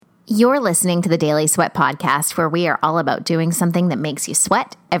You're listening to the Daily Sweat Podcast, where we are all about doing something that makes you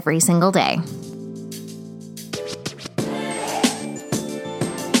sweat every single day.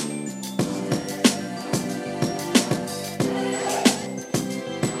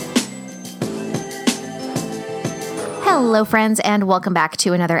 Hello, friends, and welcome back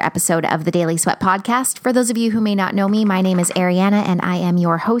to another episode of the Daily Sweat Podcast. For those of you who may not know me, my name is Ariana, and I am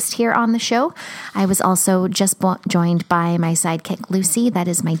your host here on the show. I was also just joined by my sidekick, Lucy. That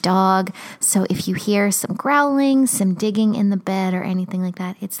is my dog. So if you hear some growling, some digging in the bed, or anything like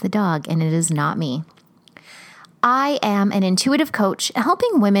that, it's the dog, and it is not me. I am an intuitive coach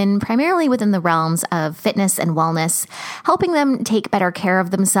helping women primarily within the realms of fitness and wellness, helping them take better care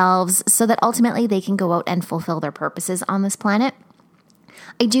of themselves so that ultimately they can go out and fulfill their purposes on this planet.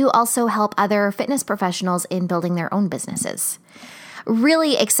 I do also help other fitness professionals in building their own businesses.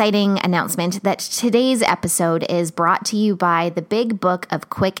 Really exciting announcement that today's episode is brought to you by the Big Book of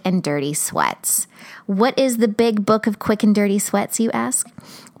Quick and Dirty Sweats. What is the Big Book of Quick and Dirty Sweats, you ask?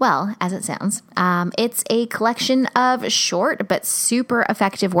 Well, as it sounds, it's a collection of short but super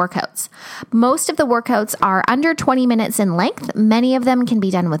effective workouts. Most of the workouts are under 20 minutes in length. Many of them can be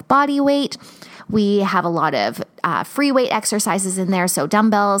done with body weight. We have a lot of free weight exercises in there, so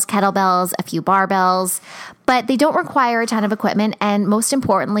dumbbells, kettlebells, a few barbells, but they don't require a ton of equipment, and most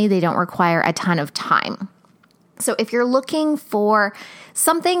importantly, they don't require a ton of time. So if you're looking for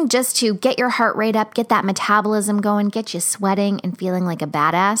something just to get your heart rate up, get that metabolism going, get you sweating and feeling like a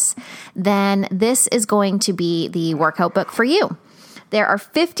badass, then this is going to be the workout book for you. There are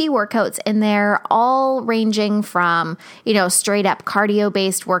 50 workouts in there, all ranging from, straight up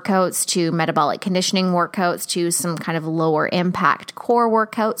cardio-based workouts to metabolic conditioning workouts to some kind of lower impact core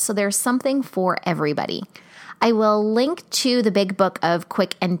workouts. So there's something for everybody. I will link to the Big Book of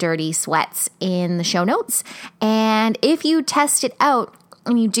Quick and Dirty Sweats in the show notes. And if you test it out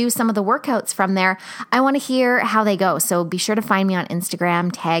and you do some of the workouts from there, I want to hear how they go. So be sure to find me on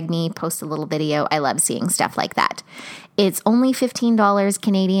Instagram, tag me, post a little video. I love seeing stuff like that. It's only $15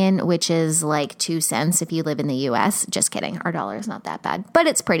 Canadian, which is like 2 cents if you live in the US. Just kidding. Our dollar is not that bad, but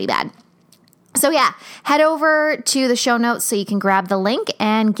it's pretty bad. So yeah, head over to the show notes so you can grab the link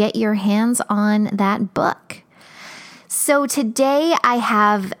and get your hands on that book. So today I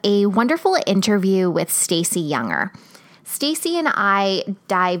have a wonderful interview with Stacie Younger. Stacie and I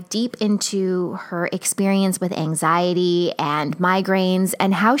dive deep into her experience with anxiety and migraines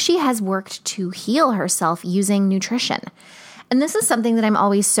and how she has worked to heal herself using nutrition. And this is something that I'm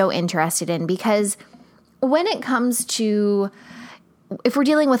always so interested in because when it comes to if we're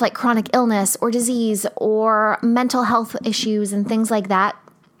dealing with like chronic illness or disease or mental health issues and things like that,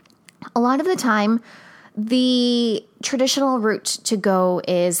 a lot of the time, the traditional route to go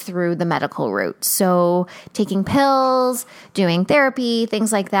is through the medical route. So taking pills, doing therapy,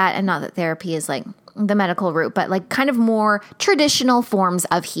 things like that. And not that therapy is like the medical route, but like kind of more traditional forms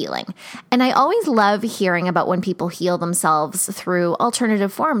of healing. And I always love hearing about when people heal themselves through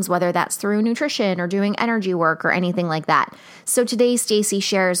alternative forms, whether that's through nutrition or doing energy work or anything like that. So today, Stacie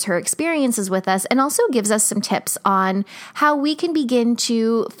shares her experiences with us and also gives us some tips on how we can begin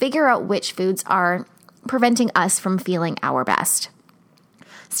to figure out which foods are preventing us from feeling our best.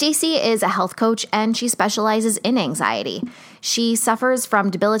 Stacie is a health coach and she specializes in anxiety. She suffers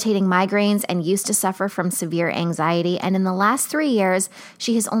from debilitating migraines and used to suffer from severe anxiety. And in the last 3 years,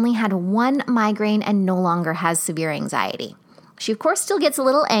 she has only had one migraine and no longer has severe anxiety. She, of course, still gets a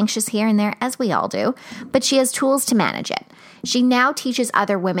little anxious here and there, as we all do, but she has tools to manage it. She now teaches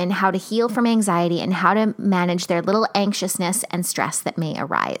other women how to heal from anxiety and how to manage their little anxiousness and stress that may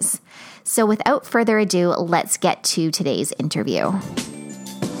arise. So without further ado, let's get to today's interview.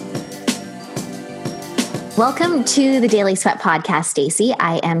 Welcome to the Daily Sweat Podcast, Stacie.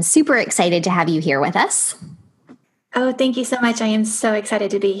 I am super excited to have you here with us. Oh, thank you so much. I am so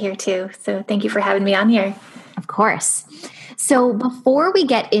excited to be here too. So thank you for having me on here. Of course. So before we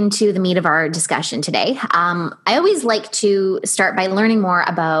get into the meat of our discussion today, I always like to start by learning more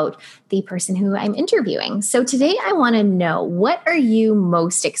about the person who I'm interviewing. So today I want to know, what are you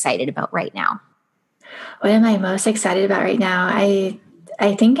most excited about right now? What am I most excited about right now?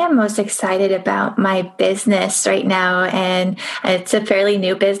 I think I'm most excited about my business right now, and it's a fairly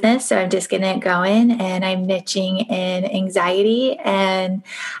new business, so I'm just getting it going, and I'm niching in anxiety, and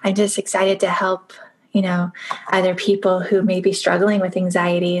I'm just excited to help other people who may be struggling with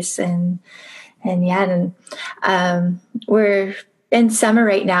anxieties we're in summer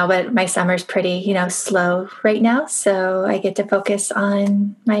right now, but my summer's pretty, slow right now. So I get to focus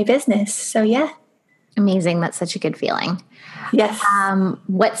on my business. So yeah. Amazing. That's such a good feeling. Yes.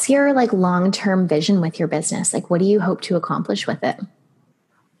 What's your long-term vision with your business? What do you hope to accomplish with it?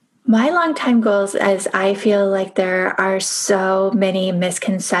 My long-time goals, as I feel like there are so many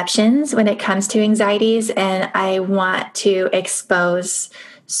misconceptions when it comes to anxieties, and I want to expose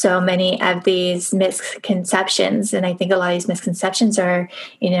so many of these misconceptions. And I think a lot of these misconceptions are,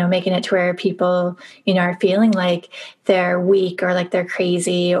 making it to where people, are feeling like they're weak or like they're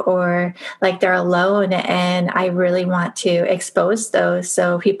crazy or like they're alone. And I really want to expose those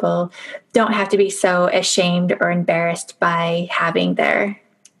so people don't have to be so ashamed or embarrassed by having their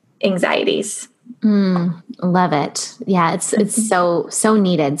anxieties. Love it. Yeah, it's so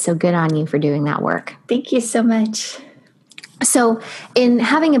needed. So good on you for doing that work. Thank you so much. So in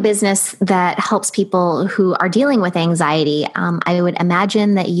having a business that helps people who are dealing with anxiety, I would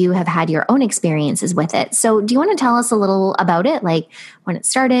imagine that you have had your own experiences with it. So do you want to tell us a little about it? Like when it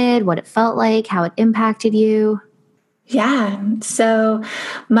started, what it felt like, how it impacted you? Yeah. So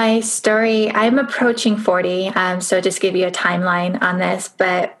my story, I'm approaching 40. So just give you a timeline on this,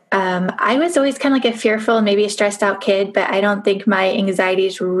 but I was always kind of like a fearful, maybe a stressed out kid, but I don't think my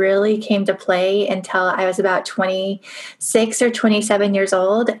anxieties really came to play until I was about 26 or 27 years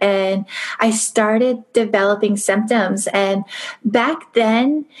old. And I started developing symptoms. And back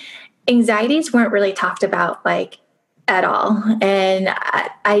then, anxieties weren't really talked about like at all. And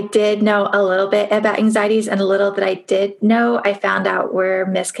I did know a little bit about anxieties, and a little that I did know, I found out were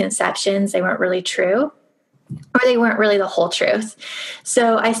misconceptions. They weren't really true, or they weren't really the whole truth.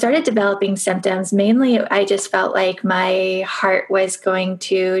 So I started developing symptoms. Mainly, I just felt like my heart was going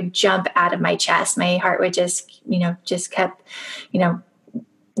to jump out of my chest. My heart would just kept,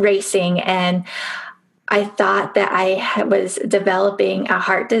 racing. And I thought that I was developing a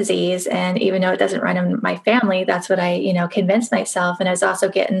heart disease. And even though it doesn't run in my family, that's what I, convinced myself. And I was also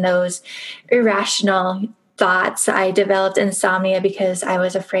getting those irrational thoughts. I developed insomnia because I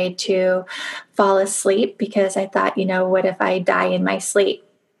was afraid to fall asleep because I thought, what if I die in my sleep?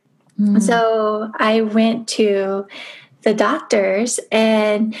 So I went to the doctors,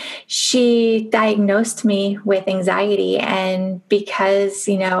 and she diagnosed me with anxiety. And because,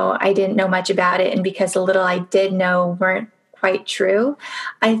 I didn't know much about it, and because the little I did know weren't quite true,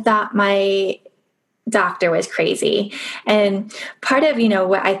 I thought my doctor was crazy. And part of,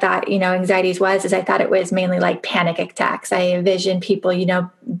 what I thought, anxieties is I thought it was mainly like panic attacks. I envisioned people,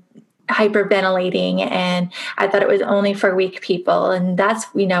 hyperventilating, and I thought it was only for weak people. And that's,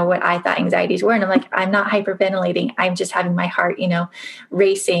 what I thought anxieties were. And I'm like, I'm not hyperventilating. I'm just having my heart,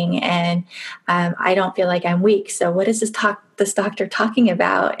 racing, and I don't feel like I'm weak. So what is this doctor talking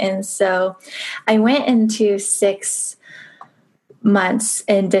about? And so I went into 6 months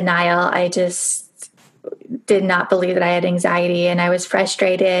in denial. I just did not believe that I had anxiety, and I was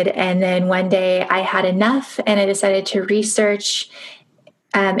frustrated. And then one day I had enough, and I decided to research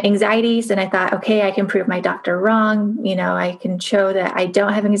anxieties. And I thought, okay, I can prove my doctor wrong. I can show that I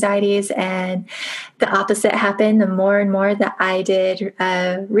don't have anxieties. And the opposite happened. The more and more that I did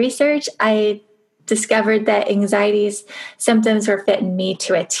research, I discovered that anxiety's symptoms were fitting me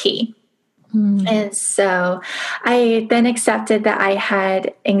to a T. And so I then accepted that I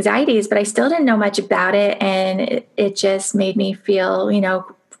had anxieties, but I still didn't know much about it. And it just made me feel,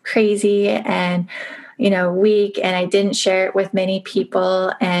 crazy and weak, and I didn't share it with many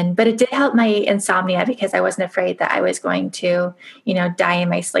people. But it did help my insomnia because I wasn't afraid that I was going to, die in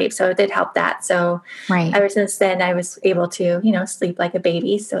my sleep. So it did help that. So right. Ever since then, I was able to, sleep like a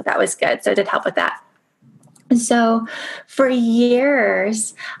baby. So that was good. So it did help with that. So for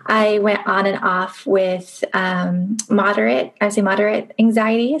years, I went on and off with moderate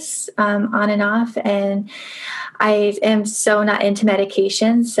anxieties, on and off. And I am so not into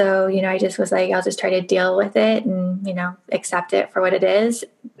medication. So, I just was like, I'll just try to deal with it and, accept it for what it is.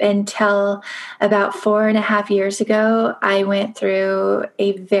 Until about 4.5 years ago, I went through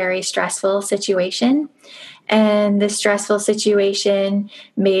a very stressful situation. And the stressful situation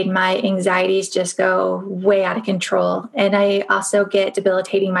made my anxieties just go way out of control. And I also get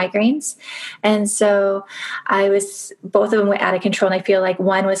debilitating migraines. And so both of them went out of control. And I feel like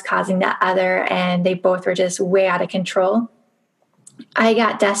one was causing the other, and they both were just way out of control. I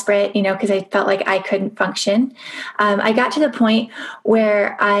got desperate, because I felt like I couldn't function. I got to the point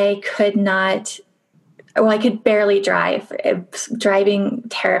where I could barely drive. Driving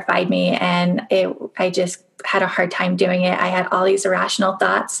terrified me, and I just had a hard time doing it. I had all these irrational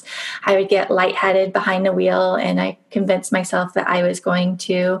thoughts. I would get lightheaded behind the wheel, and I convinced myself that I was going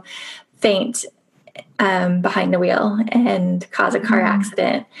to faint behind the wheel and cause a car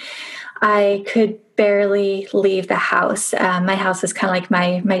accident. I could barely leave the house. My house was kind of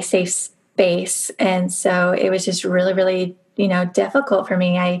like my safe space. And so it was just really, really, difficult for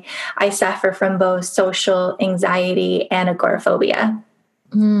me. I suffer from both social anxiety and agoraphobia.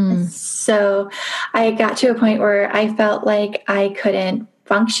 So I got to a point where I felt like I couldn't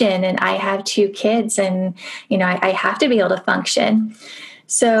function, and I have 2 kids, and, I have to be able to function.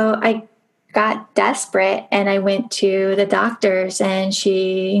 So I got desperate and I went to the doctors, and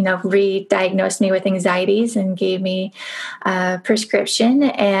she, re-diagnosed me with anxieties and gave me a prescription.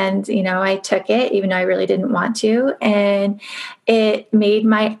 And, I took it even though I really didn't want to. And it made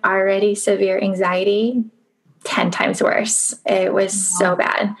my already severe anxiety 10 times worse. It was so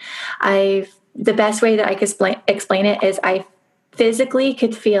bad. The best way that I could explain it is I physically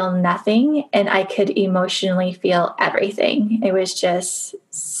could feel nothing and I could emotionally feel everything. It was just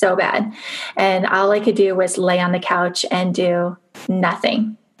so bad. And all I could do was lay on the couch and do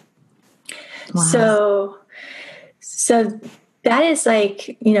nothing. Wow. So that is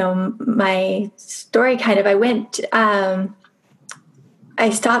like, my story kind of. I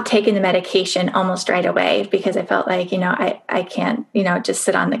stopped taking the medication almost right away because I felt like, I can't, just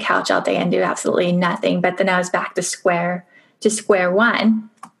sit on the couch all day and do absolutely nothing. But then I was back to square one.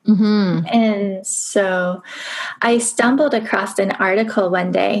 Mm-hmm. And so I stumbled across an article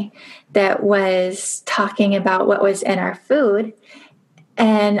one day that was talking about what was in our food.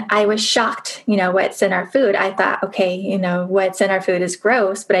 And I was shocked, what's in our food. I thought, okay, what's in our food is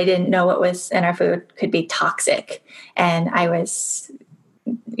gross, but I didn't know what was in our food could be toxic. And I was,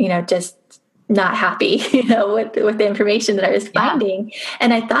 just not happy, with the information that I was finding. Yeah.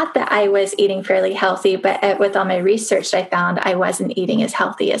 And I thought that I was eating fairly healthy, but with all my research, I found I wasn't eating as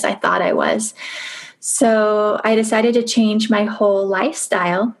healthy as I thought I was. So I decided to change my whole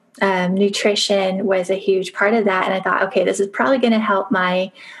lifestyle. Nutrition was a huge part of that. And I thought, okay, this is probably going to help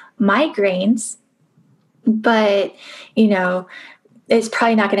my migraines, but, it's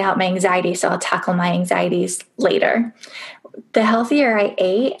probably not going to help my anxiety. So I'll tackle my anxieties later. The healthier I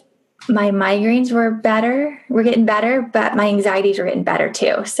ate, my migraines were getting better, but my anxieties were getting better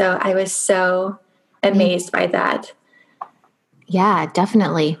too. So I was so amazed by that. Yeah,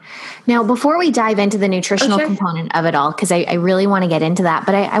 definitely. Now, before we dive into the nutritional component of it all, because I really want to get into that,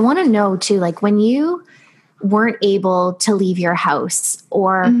 but I want to know too, like when you weren't able to leave your house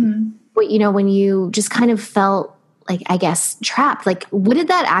or, when you just kind of felt like, I guess, trapped, like what did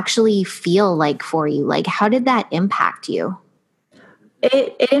that actually feel like for you? Like, how did that impact you?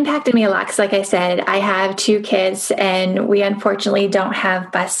 It impacted me a lot because, like I said, I have 2 kids and we unfortunately don't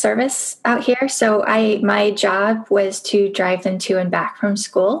have bus service out here. So my job was to drive them to and back from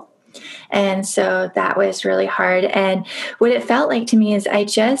school. And so that was really hard. And what it felt like to me is I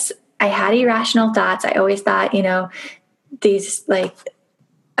had irrational thoughts. I always thought, these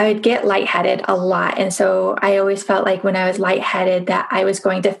I would get lightheaded a lot. And so I always felt like when I was lightheaded that I was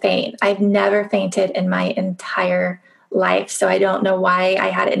going to faint. I've never fainted in my entire life. So I don't know why I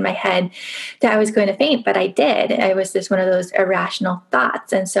had it in my head that I was going to faint, but I did. I was just one of those irrational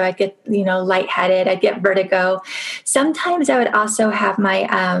thoughts. And so I'd get, lightheaded, I'd get vertigo. Sometimes I would also have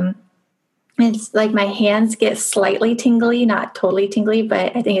it's like my hands get slightly tingly, not totally tingly,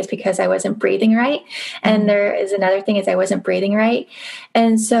 but I think it's because I wasn't breathing right. And there is another thing is I wasn't breathing right.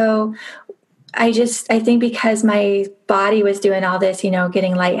 And so I think because my body was doing all this,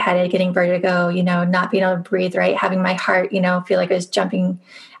 getting lightheaded, getting vertigo, not being able to breathe right, having my heart, feel like it was jumping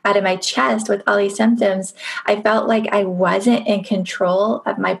out of my chest with all these symptoms, I felt like I wasn't in control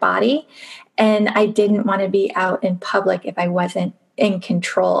of my body. And I didn't want to be out in public if I wasn't in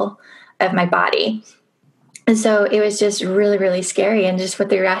control of my body. And so it was just really, really scary. And just with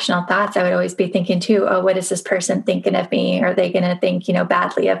the irrational thoughts, I would always be thinking too, oh, what is this person thinking of me? Are they going to think,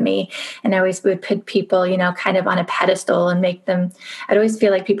 badly of me? And I always would put people, kind of on a pedestal and I'd always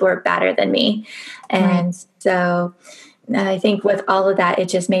feel like people were better than me. And so I think with all of that, it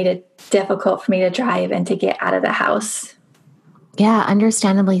just made it difficult for me to drive and to get out of the house. Yeah,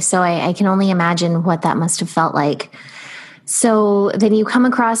 understandably so. I can only imagine what that must have felt like. So then you come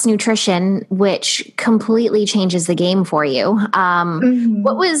across nutrition, which completely changes the game for you.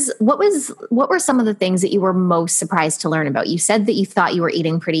 What were some of the things that you were most surprised to learn about? You said that you thought you were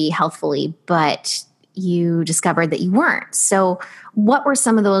eating pretty healthfully, but you discovered that you weren't. So what were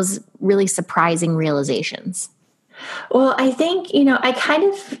some of those really surprising realizations? Well, I think, I kind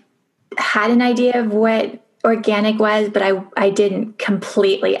of had an idea of what organic was, but I didn't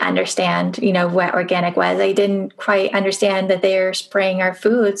completely understand, what organic was. I didn't quite understand that they're spraying our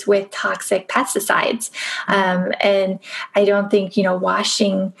foods with toxic pesticides. And I don't think,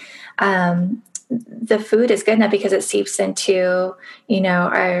 washing the food is good enough because it seeps into,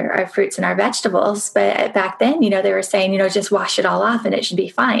 our fruits and our vegetables. But back then, they were saying, just wash it all off and it should be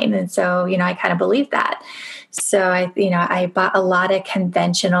fine. And so, I kind of believed that. So I bought a lot of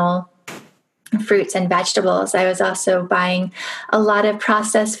conventional fruits and vegetables. I was also buying a lot of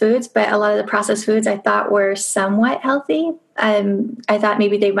processed foods, but a lot of the processed foods I thought were somewhat healthy. I thought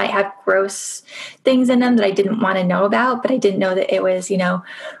maybe they might have gross things in them that I didn't want to know about, but I didn't know that it was,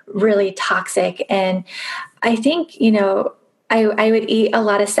 really toxic. And I think, I would eat a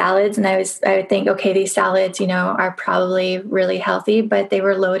lot of salads, and I would think, okay, these salads, are probably really healthy, but they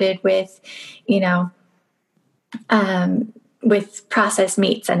were loaded with, with processed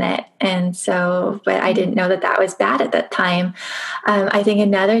meats in it. And so, but I didn't know that was bad at that time. I think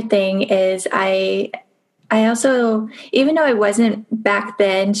another thing is I also, even though I wasn't back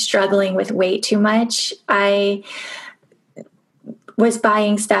then struggling with weight too much, I was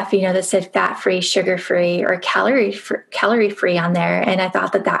buying stuff, that said fat-free, sugar-free, or calorie-free on there. And I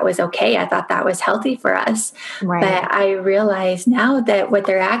thought that was okay. I thought that was healthy for us. Right. But I realize now that what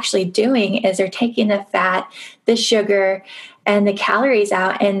they're actually doing is they're taking the fat, the sugar, and the calories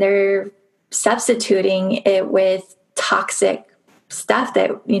out, and they're substituting it with toxic stuff that,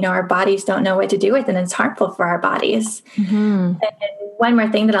 our bodies don't know what to do with, and it's harmful for our bodies. Mm-hmm. And one more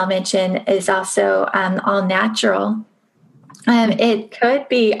thing that I'll mention is also all natural. It could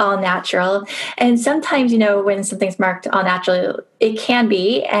be all natural. And sometimes, when something's marked all natural, it can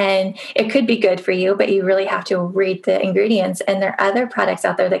be, and it could be good for you, but you really have to read the ingredients. And there are other products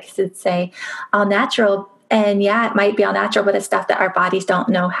out there that could say all natural. And yeah, it might be all natural, but it's stuff that our bodies don't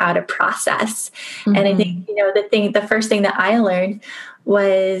know how to process. Mm-hmm. And I think, the first thing that I learned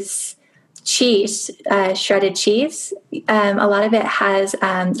was cheese, shredded cheese. A lot of it has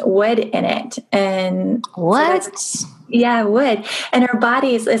wood in it. And what? Yeah, wood. And our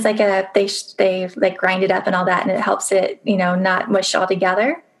bodies is like they like grind it up and all that, and it helps it, not mush all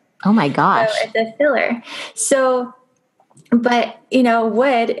together. Oh my gosh. So it's a filler. So, but,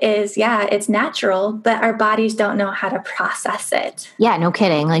 wood is, it's natural, but our bodies don't know how to process it. Yeah, no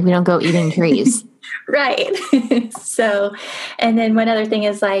kidding. Like, we don't go eating trees. Right. So, and then one other thing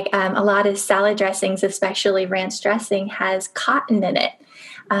is like a lot of salad dressings, especially ranch dressing, has cotton in it.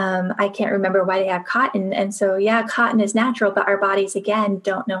 I can't remember why they have cotton. And so, cotton is natural, but our bodies, again,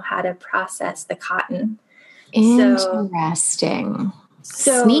 don't know how to process the cotton. Interesting.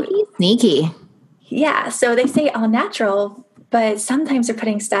 So sneaky. Yeah. So they say all natural, but sometimes they're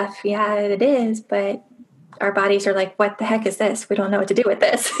putting stuff, it is, but our bodies are like, what the heck is this? We don't know what to do with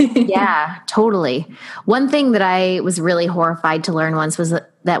this. Yeah, totally. One thing that I was really horrified to learn once was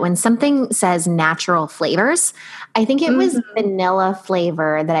that when something says natural flavors, I think it was vanilla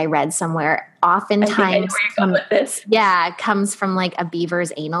flavor that I read somewhere. Oftentimes, comes from like a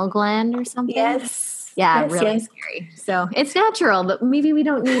beaver's anal gland or something. Yes. Yeah, really scary. So it's natural, but maybe we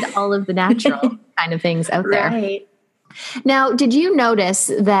don't need all of the natural kind of things out there. Right. Now, did you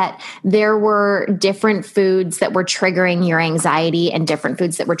notice that there were different foods that were triggering your anxiety and different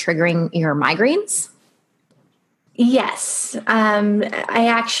foods that were triggering your migraines? Yes. I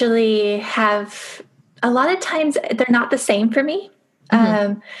actually have, a lot of times they're not the same for me.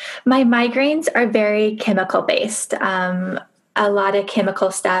 Mm-hmm. My migraines are very chemical based. A lot of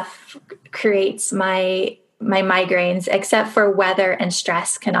chemical stuff creates my migraines, except for weather and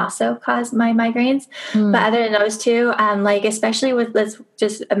stress can also cause my migraines. But other than those two, like especially with, let's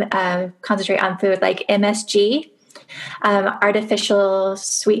just concentrate on food, like MSG, artificial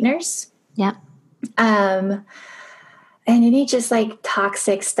sweeteners. Yeah. And any just like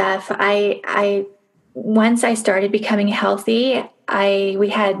toxic stuff. I once I started becoming healthy, we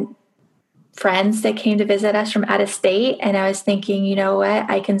had friends that came to visit us from out of state. And I was thinking, you know what,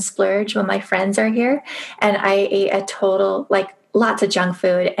 I can splurge when my friends are here. And I ate a total, like lots of junk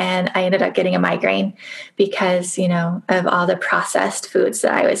food. And I ended up getting a migraine because, of all the processed foods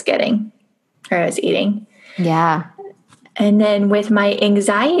that I was getting or I was eating. Yeah. And then with my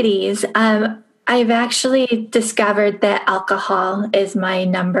anxieties, I've actually discovered that alcohol is my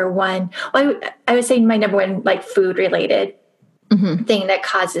number one, I would say my number one, like food related thing that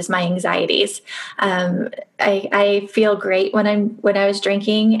causes my anxieties. I feel great when I was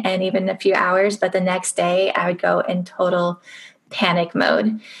drinking and even a few hours, but the next day I would go in total panic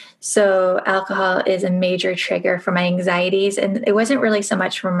mode. So alcohol is a major trigger for my anxieties, and it wasn't really so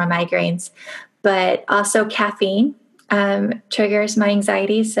much for my migraines, but also caffeine triggers my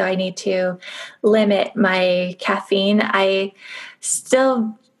anxiety. So I need to limit my caffeine. I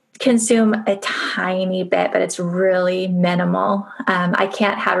still consume a tiny bit, but it's really minimal. I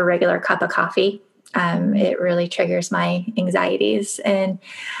can't have a regular cup of coffee. It really triggers my anxieties. And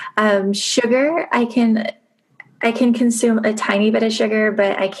sugar, I can consume a tiny bit of sugar,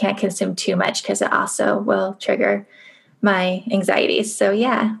 but I can't consume too much because it also will trigger my anxieties. So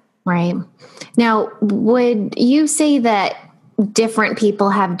yeah. Right. Now, would you say that different people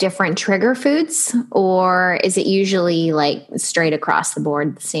have different trigger foods, or is it usually like straight across the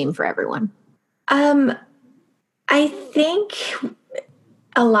board, the same for everyone? I think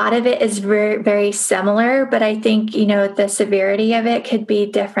a lot of it is very, very similar, but I think, the severity of it could be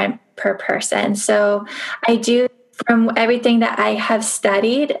different per person. So I do, from everything that I have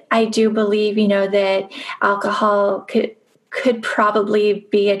studied, I do believe, that alcohol could probably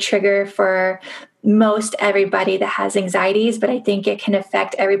be a trigger for most everybody that has anxieties, but I think it can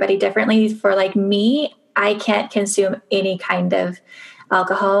affect everybody differently. For like me, I can't consume any kind of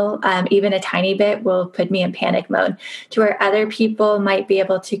alcohol. Even a tiny bit will put me in panic mode, to where other people might be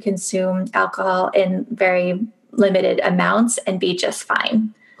able to consume alcohol in very limited amounts and be just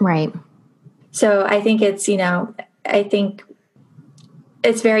fine. Right. So I think I think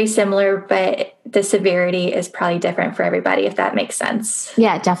it's very similar, but the severity is probably different for everybody, if that makes sense.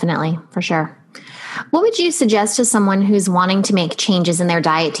 Yeah, definitely. For sure. What would you suggest to someone who's wanting to make changes in their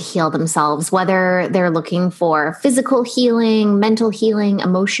diet to heal themselves, whether they're looking for physical healing, mental healing,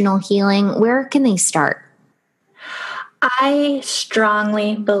 emotional healing? Where can they start? I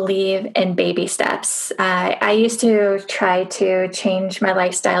strongly believe in baby steps. I used to try to change my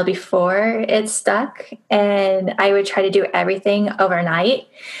lifestyle before it stuck, and I would try to do everything overnight.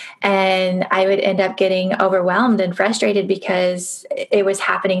 And I would end up getting overwhelmed and frustrated because it was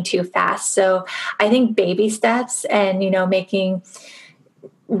happening too fast. So I think baby steps and, making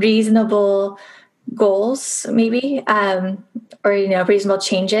reasonable goals, maybe, or, reasonable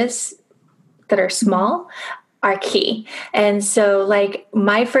changes that are small are key. And so like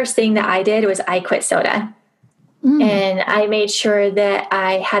my first thing that I did was I quit soda. And I made sure that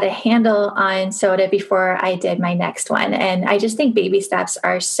I had a handle on soda before I did my next one. And I just think baby steps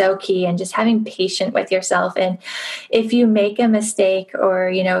are so key, and just having patience with yourself. And if you make a mistake, or,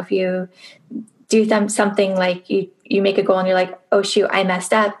 if you do something like you make a goal and you're like, oh shoot, I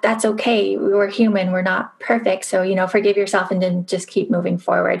messed up. That's okay. We're human. We're not perfect. So, forgive yourself and then just keep moving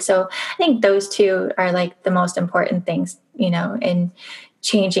forward. So I think those two are like the most important things, in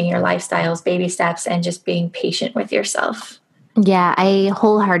changing your lifestyles, baby steps, and just being patient with yourself. Yeah, I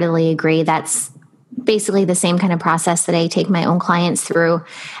wholeheartedly agree. That's basically the same kind of process that I take my own clients through.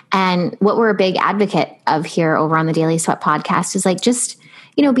 And what we're a big advocate of here over on the Daily Sweat podcast is like just,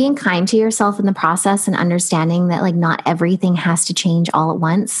 being kind to yourself in the process, and understanding that like not everything has to change all at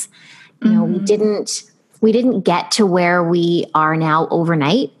once. We didn't get to where we are now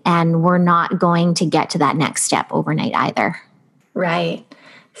overnight, and we're not going to get to that next step overnight either. Right.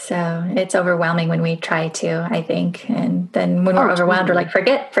 So it's overwhelming when we try to, I think. And then when we're overwhelmed, we're like,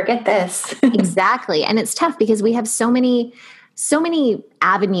 forget this. Exactly. And it's tough because we have so many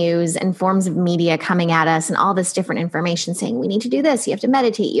avenues and forms of media coming at us, and all this different information saying we need to do this. You have to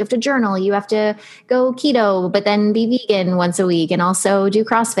meditate, you have to journal, you have to go keto, but then be vegan once a week, and also do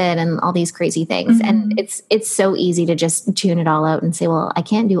CrossFit and all these crazy things. And it's so easy to just tune it all out and say, well, I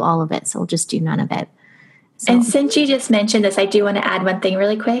can't do all of it, so I'll just do none of it. So. And since you just mentioned this, I do want to add one thing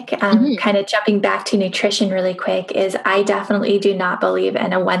really quick. Kind of jumping back to nutrition really quick, is I definitely do not believe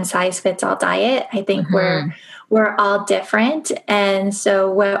in a one size fits all diet. I think we're all different. And so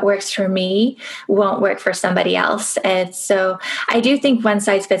what works for me won't work for somebody else. And so I do think one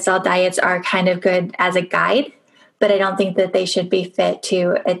size fits all diets are kind of good as a guide, but I don't think that they should be fit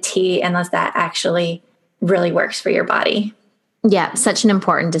to a T unless that actually really works for your body. Yeah, such an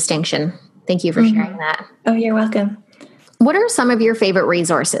important distinction. Thank you for sharing that. Oh, you're welcome. What are some of your favorite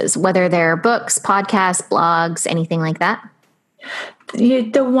resources, whether they're books, podcasts, blogs, anything like that?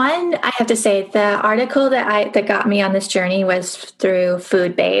 The one, I have to say, the article that got me on this journey was through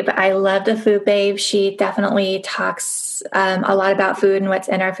Food Babe. I love the Food Babe. She definitely talks a lot about food and what's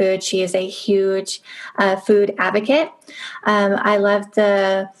in our food. She is a huge food advocate. I love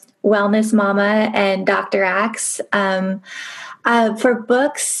the Wellness Mama and Dr. Axe. For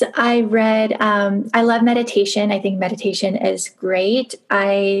books, I read, I love meditation. I think meditation is great.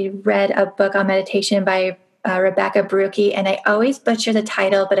 I read a book on meditation by Rebecca Brucke, and I always butcher the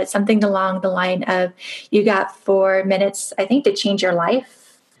title, but it's something along the line of "You got 4 minutes, I think, to change your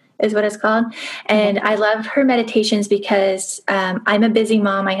life," is what it's called. And I love her meditations because I'm a busy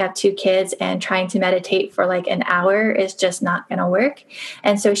mom. I have 2 kids, and trying to meditate for like an hour is just not going to work.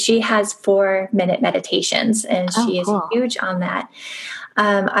 And so she has 4-minute meditations, and she is huge on that.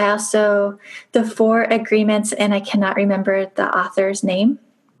 I also, the 4 Agreements, and I cannot remember the author's name.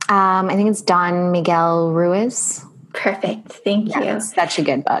 I think it's Don Miguel Ruiz. Perfect. Thank you. Such a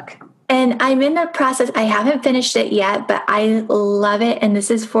good book. And I'm in the process. I haven't finished it yet, but I love it. And this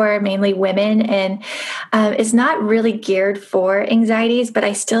is for mainly women. And it's not really geared for anxieties, but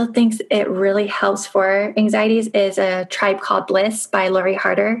I still think it really helps for anxieties, is A Tribe Called Bliss by Lori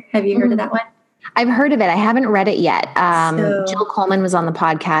Harder. Have you heard of that one? I've heard of it. I haven't read it yet. So, Jill Coleman was on the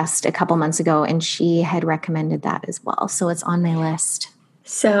podcast a couple months ago, and she had recommended that as well. So it's on my list.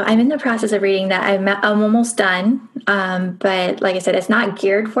 So I'm in the process of reading that. I'm almost done. But like I said, it's not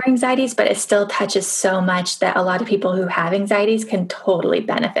geared for anxieties, but it still touches so much that a lot of people who have anxieties can totally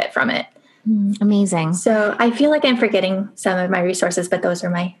benefit from it. Amazing. So I feel like I'm forgetting some of my resources, but those are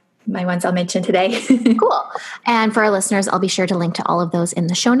my ones I'll mention today. Cool. And for our listeners, I'll be sure to link to all of those in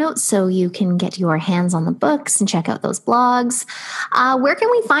the show notes so you can get your hands on the books and check out those blogs. Where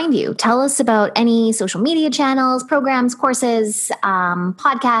can we find you? Tell us about any social media channels, programs, courses,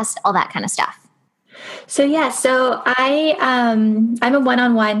 podcasts, all that kind of stuff. So I'm a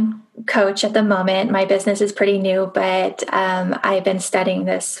one-on-one coach at the moment. My business is pretty new, but I've been studying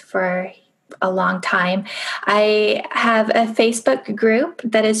this for a long time. I have a Facebook group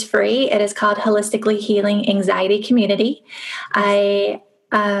that is free. It is called Holistically Healing Anxiety Community.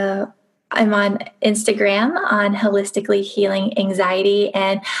 I'm on Instagram on Holistically Healing Anxiety,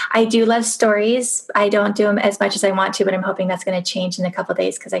 and I do love stories. I don't do them as much as I want to, but I'm hoping that's going to change in a couple of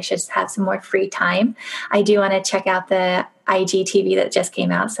days because I should have some more free time. I do want to check out the IGTV that just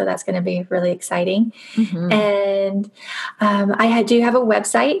came out, so that's going to be really exciting. Mm-hmm. And I do have a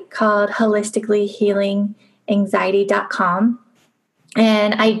website called holisticallyhealinganxiety.com.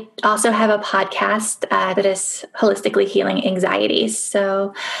 And I also have a podcast that is Holistically Healing Anxiety.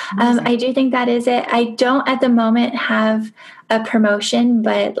 So I do think that is it. I don't at the moment have a promotion,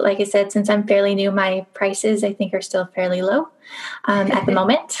 but like I said, since I'm fairly new, my prices I think are still fairly low at the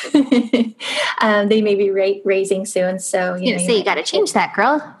moment. They may be raising soon. So you got to change that,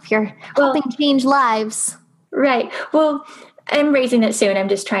 girl. If you're helping change lives, right? Well, I'm raising it soon. I'm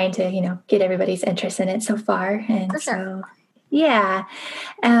just trying to get everybody's interest in it so far, and so. Yeah.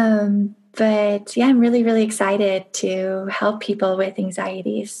 But I'm really, really excited to help people with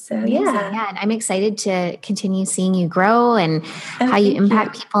anxieties. So yeah. And I'm excited to continue seeing you grow and how you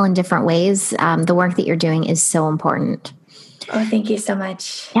impact people in different ways. The work that you're doing is so important. Oh, thank you so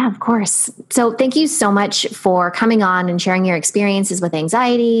much. Yeah, of course. So thank you so much for coming on and sharing your experiences with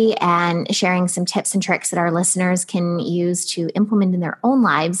anxiety and sharing some tips and tricks that our listeners can use to implement in their own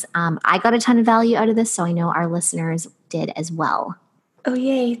lives. I got a ton of value out of this, so I know our listeners did as well. Oh,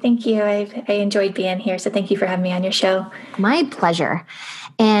 yay. Thank you. I enjoyed being here. So thank you for having me on your show. My pleasure.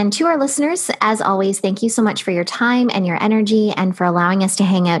 And to our listeners, as always, thank you so much for your time and your energy and for allowing us to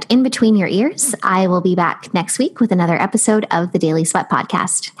hang out in between your ears. I will be back next week with another episode of the Daily Sweat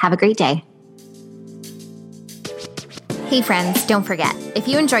Podcast. Have a great day. Hey friends, don't forget, if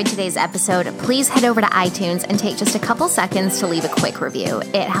you enjoyed today's episode, please head over to iTunes and take just a couple seconds to leave a quick review.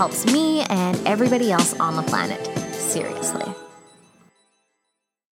 It helps me and everybody else on the planet. Seriously.